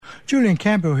Julian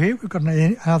Campbell here. We've got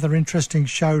another interesting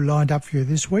show lined up for you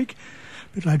this week.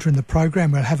 A bit later in the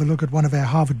program, we'll have a look at one of our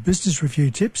Harvard Business Review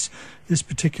tips. This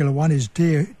particular one is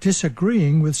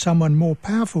disagreeing with someone more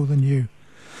powerful than you.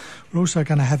 We're also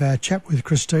going to have our chat with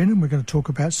Christina, and we're going to talk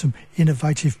about some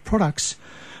innovative products.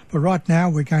 But right now,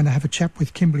 we're going to have a chat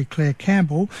with Kimberlie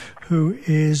Clare-Campbell, who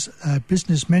is a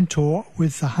business mentor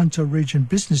with the Hunter Region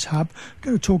Business Hub.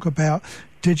 We're going to talk about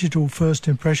digital first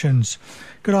impressions.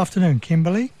 Good afternoon,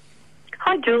 Kimberlie.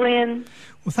 Hi, Julian.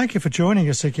 Well, thank you for joining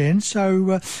us again.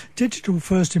 So, digital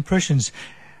first impressions.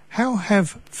 How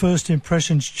have first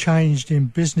impressions changed in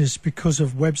business because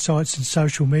of websites and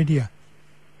social media?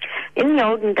 In the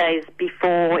olden days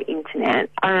before internet,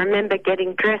 I remember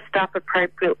getting dressed up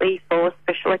appropriately for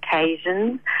special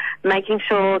occasions, making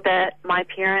sure that my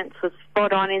appearance was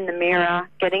spot on in the mirror,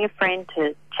 getting a friend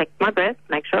to check my breath,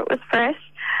 make sure it was fresh.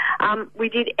 We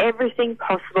did everything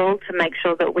possible to make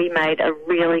sure that we made a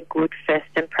really good first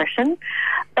impression.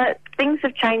 But things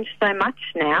have changed so much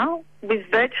now. With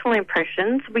virtual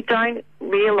impressions, we don't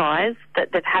realise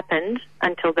that they've happened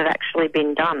until they've actually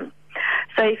been done.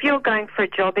 So if you're going for a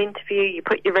job interview, you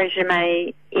put your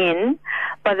resume in,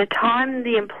 by the time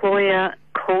the employer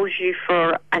calls you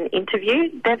for an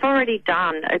interview, they've already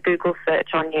done a Google search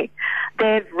on you.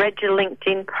 They've read your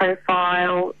LinkedIn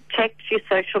profile, checked your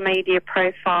social media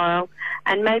profile,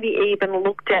 and maybe even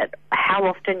looked at how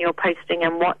often you're posting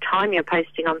and what time you're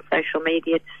posting on social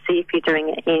media to see if you're doing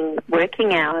it in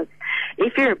working hours.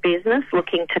 If you're a business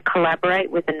looking to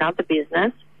collaborate with another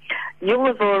business, you'll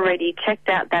have already checked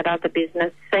out that other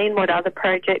business, seen what other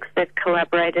projects they've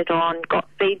collaborated on, got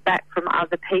feedback from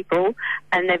other people,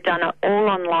 and they've done it all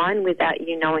online without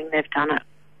you knowing they've done it.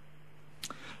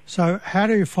 So how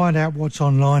do you find out what's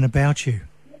online about you?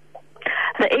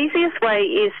 The easiest way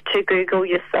is to Google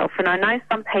yourself, and I know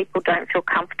some people don't feel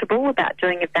comfortable about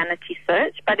doing a vanity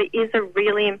search, but it is a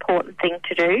really important thing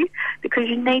to do because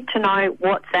you need to know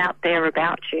what's out there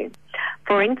about you.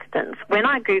 For instance, when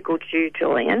I Googled you,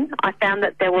 Julian, I found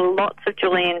that there were lots of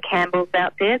Julian Campbells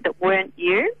out there that weren't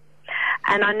you,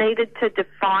 and I needed to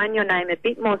define your name a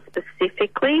bit more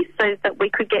specifically so that we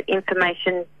could get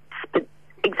information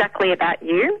exactly about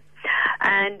you.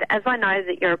 And as I know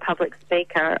that you're a public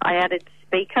speaker, I added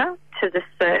speaker to the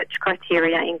search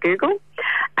criteria in Google.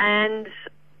 And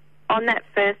on that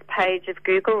first page of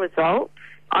Google results,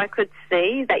 I could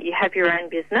see that you have your own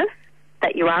business,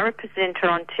 that you are a presenter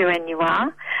on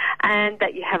 2NUR, and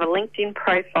that you have a LinkedIn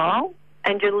profile,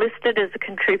 and you're listed as a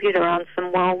contributor on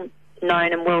some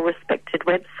well-known and well-respected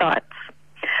websites.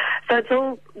 So it's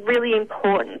all really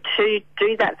important to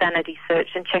do that vanity search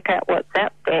and check out what's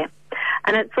out there.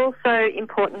 And it's also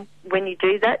important when you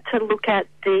do that to look at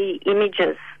the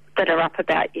images that are up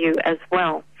about you as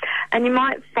well. And you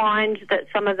might find that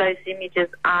some of those images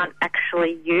aren't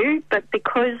actually you, but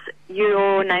because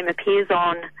your name appears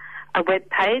on a web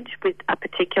page with a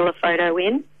particular photo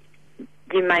in,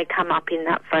 you may come up in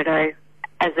that photo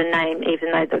as a name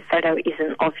even though the photo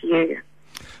isn't of you.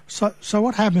 So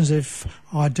what happens if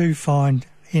I do find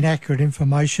inaccurate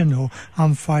information or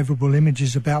unfavourable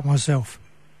images about myself?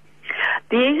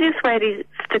 The easiest way is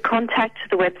to contact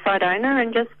the website owner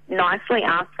and just nicely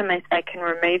ask them if they can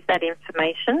remove that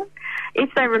information.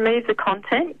 If they remove the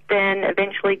content, then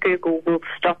eventually Google will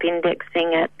stop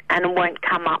indexing it and it won't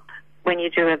come up when you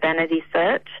do a vanity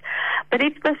search. But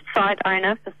if the site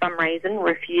owner, for some reason,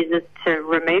 refuses to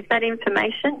remove that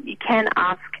information, you can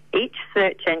ask each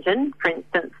search engine, for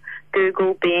instance,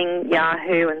 Google, Bing,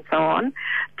 Yahoo, and so on,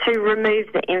 to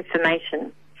remove the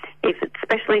information.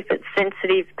 Especially if it's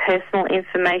sensitive personal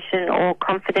information or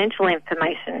confidential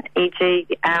information, e.g.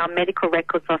 our medical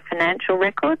records or financial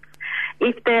records.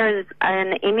 If there is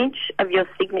an image of your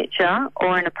signature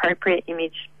or an appropriate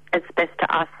image, it's best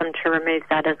to ask them to remove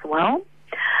that as well.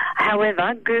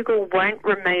 However, Google won't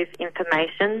remove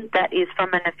information that is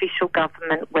from an official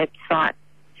government website.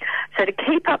 So to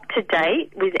keep up to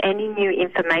date with any new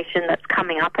information that's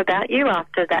coming up about you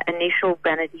after that initial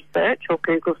vanity search or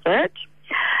Google search,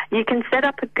 you can set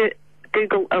up a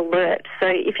Google alert. So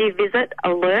if you visit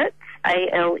alerts,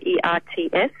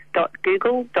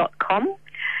 alerts.google.com,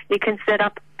 you can set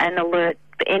up an alert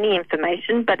for any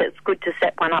information, but it's good to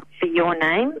set one up for your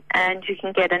name, and you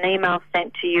can get an email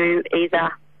sent to you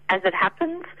either as it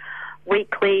happens,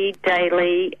 weekly,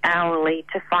 daily, hourly,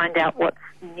 to find out what's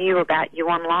new about you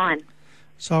online.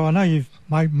 So I know you've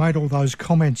made all those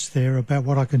comments there about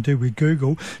what I can do with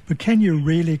Google, but can you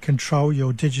really control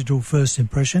your digital first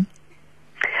impression?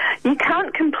 You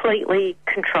can't completely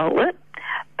control it,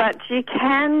 but you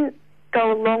can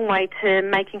go a long way to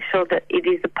making sure that it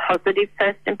is a positive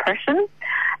first impression.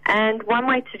 And one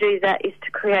way to do that is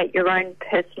to create your own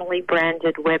personally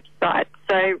branded website,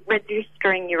 so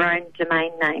registering your own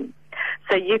domain name.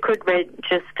 So you could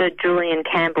register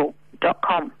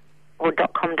juliancampbell.com or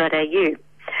 .com.au.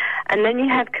 And then you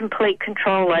have complete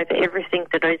control over everything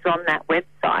that is on that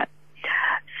website.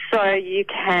 So you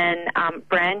can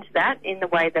brand that in the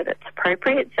way that it's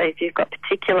appropriate. So if you've got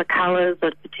particular colours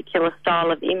or particular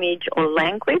style of image or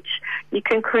language, you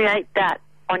can create that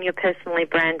on your personally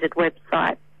branded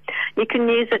website. You can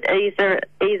use it either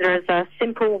as a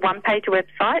simple one-page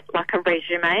website, like a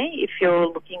resume, if you're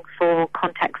looking for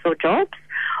contacts or jobs,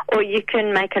 or you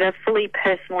can make it a fully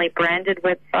personally branded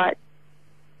website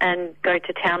and go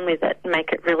to town with it and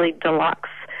make it really deluxe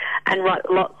and write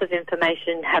lots of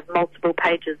information, have multiple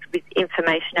pages with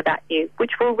information about you,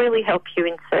 which will really help you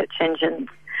in search engines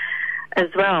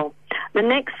as well. The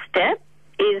next step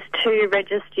is to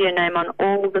register your name on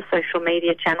all the social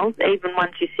media channels, even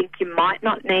ones you think you might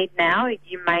not need now,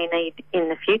 you may need in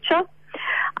the future.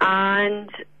 And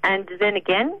then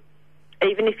again,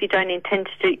 even if you don't intend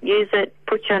to use it,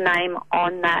 put your name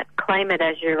on that, claim it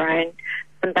as your own,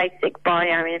 some basic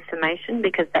bio information,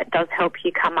 because that does help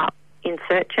you come up in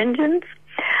search engines.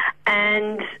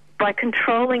 And by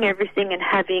controlling everything and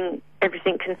having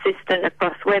everything consistent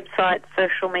across websites,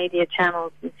 social media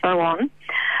channels and so on,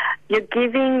 you're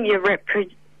giving your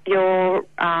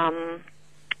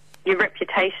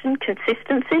reputation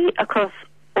consistency across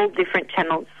all different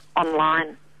channels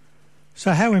online.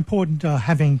 So how important are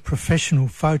having professional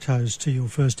photos to your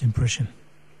first impression?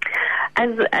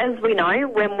 As we know,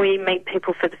 when we meet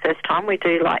people for the first time, we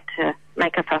do like to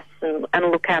make a fuss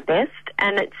and look our best,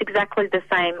 and it's exactly the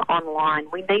same online.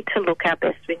 We need to look our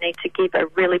best. We need to give a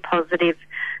really positive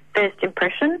first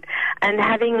impression, and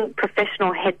having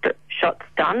professional headshots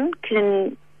done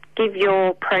can give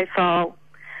your profile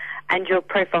and your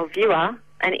profile viewer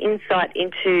an insight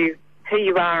into who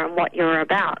you are and what you're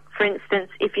about. For instance,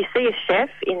 if you see a chef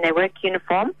in their work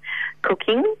uniform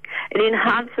cooking, it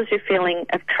enhances your feeling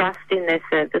of trust in their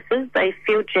services. They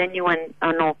feel genuine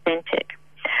and authentic.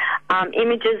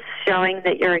 Images showing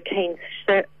that you're a keen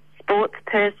sports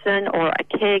person or a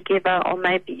caregiver, or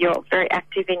maybe you're very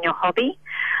active in your hobby,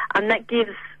 that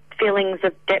gives feelings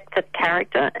of depth of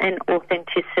character and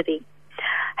authenticity.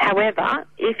 However,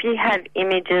 if you have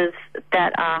images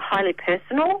that are highly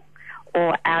personal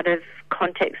or out of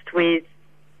context with,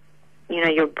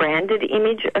 your branded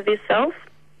image of yourself,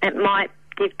 it might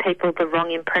give people the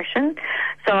wrong impression.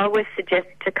 So I always suggest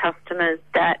to customers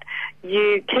that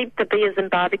you keep the beers and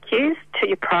barbecues to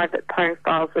your private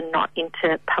profiles and not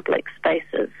into public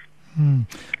spaces.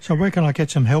 So where can I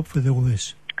get some help with all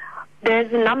this?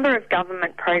 There's a number of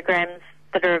government programs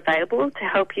that are available to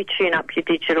help you tune up your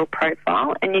digital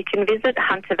profile, and you can visit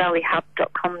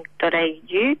huntervalleyhub.com.au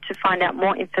to find out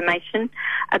more information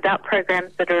about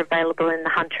programs that are available in the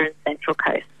Hunter and Central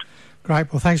Coast.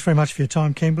 Great. Well, thanks very much for your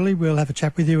time, Kimberlie. We'll have a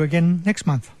chat with you again next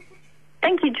month.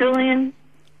 Thank you, Julian.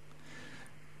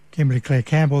 Kimberlie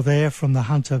Clare-Campbell there from the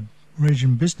Hunter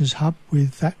Region Business Hub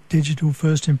with that digital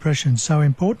first impression. So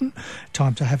important.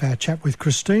 Time to have our chat with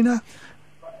Christina.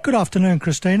 Good afternoon,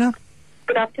 Christina.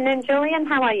 Good afternoon, Julian.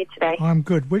 How are you today? I'm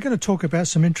good. We're going to talk about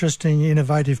some interesting,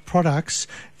 innovative products.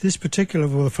 This particular,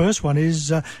 the first one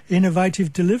is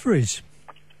innovative deliveries.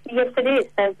 Yes, it is.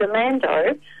 So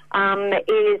Zalando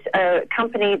is a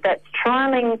company that's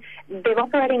trialling. They're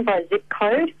operating by zip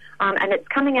code, and it's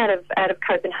coming out of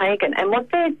Copenhagen. And what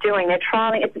they're doing, they're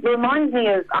trialling. It reminds me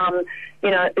of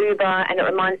Uber, and it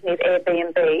reminds me of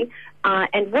Airbnb.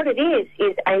 And what it is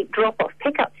a drop-off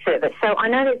pickup service. So I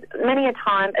know there's many a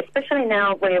time, especially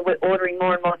now where we're ordering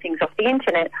more and more things off the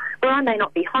internet, where I may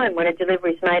not be home when a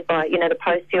delivery is made by, the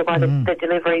postie or by the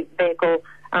delivery vehicle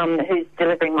who's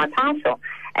delivering my parcel.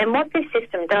 And what this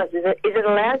system does is it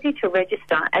allows you to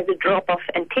register as a drop-off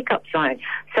and pickup zone.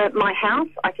 So at my house,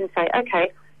 I can say,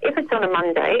 okay, if it's on a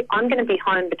Monday, I'm going to be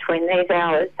home between these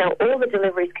hours, so all the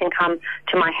deliveries can come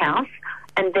to my house.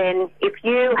 And then if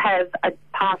you have a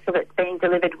parcel that's being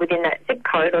delivered within that zip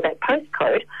code or that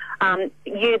postcode,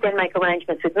 you then make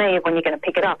arrangements with me of when you're going to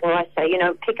pick it up. Or I say,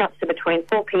 pickups are between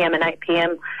 4 p.m. and 8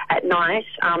 p.m. at night.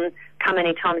 Come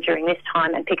any time during this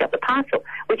time and pick up the parcel,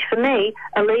 which for me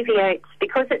alleviates,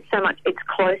 because it's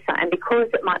closer, and because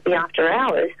it might be after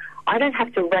hours, I don't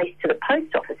have to race to the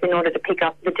post office in order to pick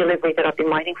up the delivery that I've been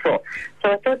waiting for.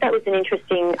 So I thought that was an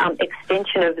interesting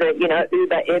extension of the,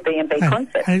 Uber, Airbnb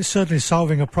concept. And it's certainly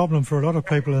solving a problem for a lot of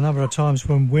people a number of times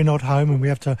when we're not home and we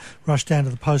have to rush down to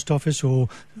the post office or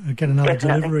get another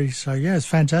delivery. So, yeah, it's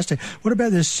fantastic. What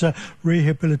about this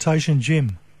rehabilitation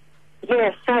gym?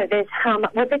 Yeah, so there's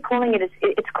what they're calling it is,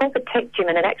 it's called the Tech Gym,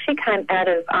 and it actually came out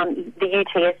of the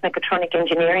UTS mechatronic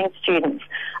engineering students,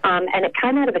 and it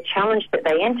came out of a challenge that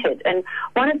they entered. And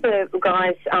one of the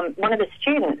guys, one of the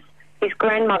students, his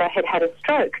grandmother had a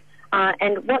stroke,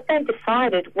 and what they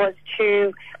decided was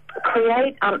to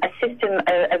create a system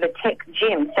of a tech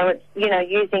gym. So it's,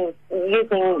 using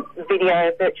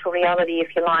video, virtual reality,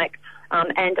 if you like.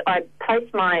 And I place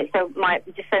my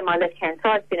left hand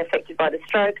side's been affected by the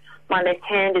stroke. My left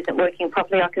hand isn't working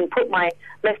properly. I can put my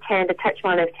left hand, attach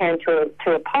my left hand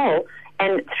to a pole,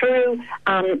 and through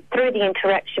the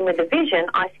interaction with the vision,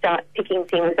 I start picking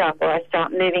things up, or I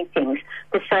start moving things.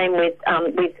 The same with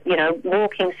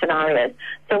walking scenarios.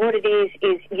 So what it is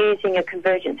using a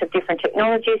convergence of different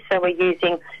technologies. So we're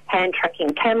using hand tracking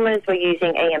cameras, we're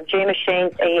using EMG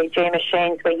machines, EEG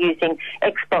machines, we're using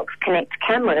Xbox Connect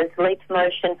cameras, leap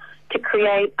motion, to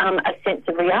create a sense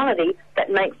of reality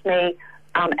that makes me,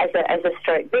 as a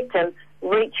stroke victim,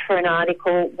 reach for an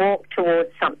article, walk towards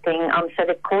something. So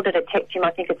they've called it a tech gym. I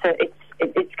think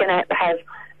it's going to have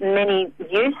many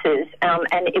uses,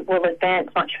 and it will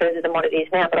advance much further than what it is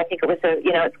now. But I think it was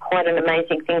it's quite an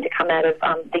amazing thing to come out of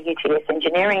the UTS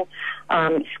engineering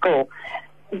school.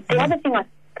 The other thing I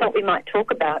thought we might talk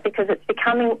about, because it's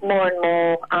becoming more and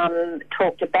more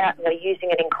talked about, and we're using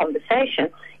it in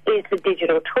conversation, is the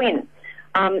digital twin.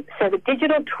 So the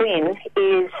digital twin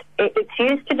it's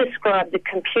used to describe the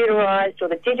computerized or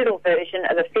the digital version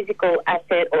of a physical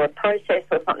asset or a process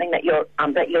or something that you're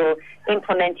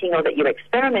implementing or that you're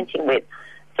experimenting with.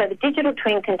 So the digital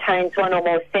twin contains one or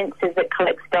more sensors that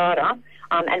collects data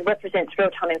and represents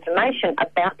real-time information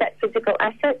about that physical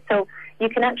asset. So you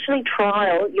can actually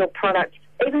trial your product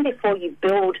even before you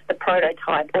build the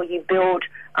prototype or you build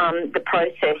the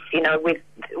process,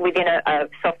 within a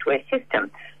software system.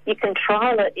 You can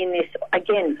trial it in this,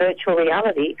 again, virtual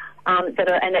reality, and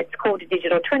it's called a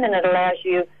digital twin, and it allows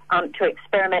you to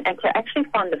experiment and to actually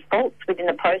find the faults within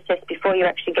the process before you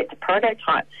actually get to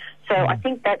prototype. So I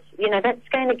think that's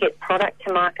going to get product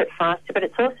to market faster, but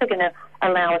it's also going to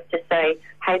allow us to say,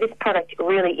 hey, this product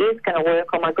really is going to work.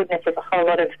 Oh my goodness, there's a whole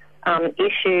lot of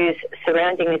issues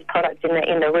surrounding this product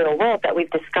in the real world that we've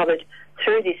discovered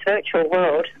through this virtual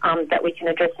world that we can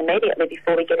address immediately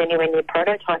before we get anywhere near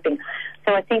prototyping.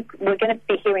 So I think we're going to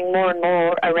be hearing more and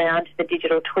more around the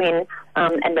digital twin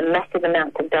and the massive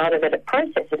amounts of data that it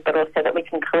processes, but also that we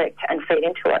can collect and feed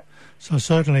into it. So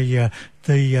certainly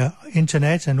the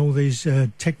internet and all these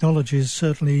technologies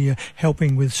certainly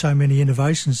helping with so many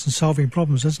innovations and solving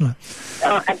problems, isn't it?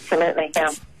 Oh, absolutely,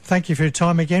 yeah. Thank you for your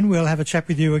time again. We'll have a chat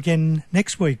with you again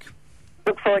next week.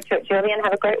 Look forward to it, Julian.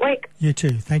 Have a great week. You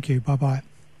too. Thank you. Bye-bye.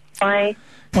 Bye.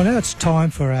 Well, now it's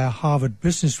time for our Harvard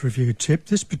Business Review tip.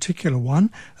 This particular one,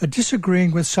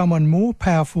 disagreeing with someone more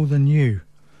powerful than you.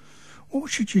 What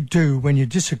should you do when you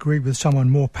disagree with someone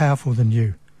more powerful than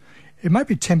you? It may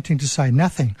be tempting to say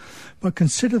nothing, but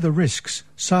consider the risks.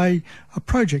 Say a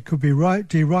project could be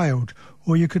derailed,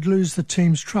 or you could lose the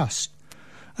team's trust,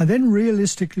 and then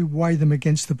realistically weigh them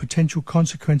against the potential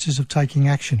consequences of taking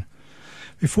action.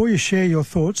 Before you share your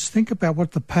thoughts, think about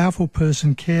what the powerful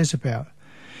person cares about.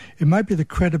 It may be the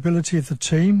credibility of the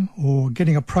team or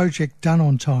getting a project done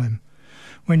on time.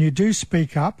 When you do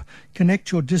speak up,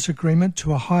 connect your disagreement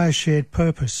to a higher shared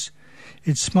purpose.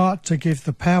 It's smart to give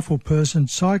the powerful person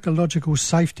psychological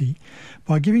safety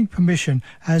by giving permission,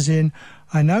 as in,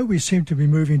 I know we seem to be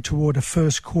moving toward a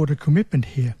first quarter commitment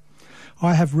here.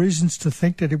 I have reasons to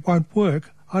think that it won't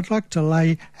work. I'd like to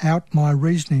lay out my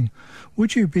reasoning.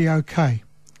 Would you be okay?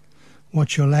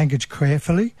 Watch your language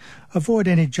carefully. Avoid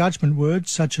any judgment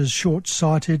words such as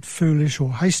short-sighted, foolish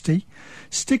or hasty.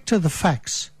 Stick to the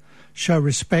facts. Show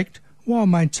respect while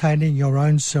maintaining your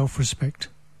own self-respect.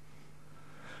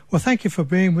 Well, thank you for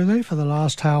being with me for the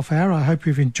last half hour. I hope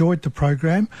you've enjoyed the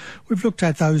program. We've looked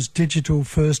at those digital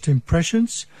first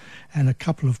impressions and a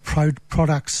couple of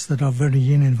products that are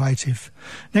very innovative.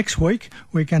 Next week,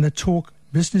 we're going to talk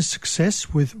business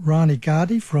success with Rani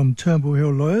Gardi from Turnbull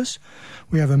Hill Lawyers.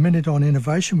 We have a minute on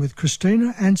innovation with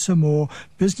Christina and some more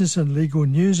business and legal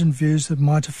news and views that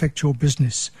might affect your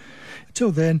business.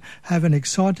 Until then, have an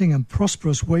exciting and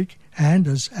prosperous week. And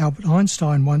as Albert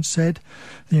Einstein once said,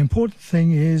 the important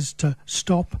thing is to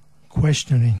stop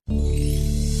questioning.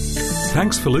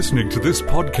 Thanks for listening to this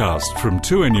podcast from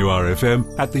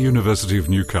 2NURFM at the University of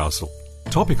Newcastle.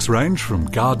 Topics range from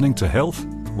gardening to health,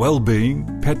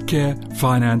 well-being, pet care,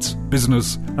 finance,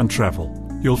 business and travel.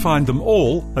 You'll find them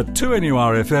all at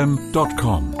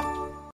 2NURFM.com.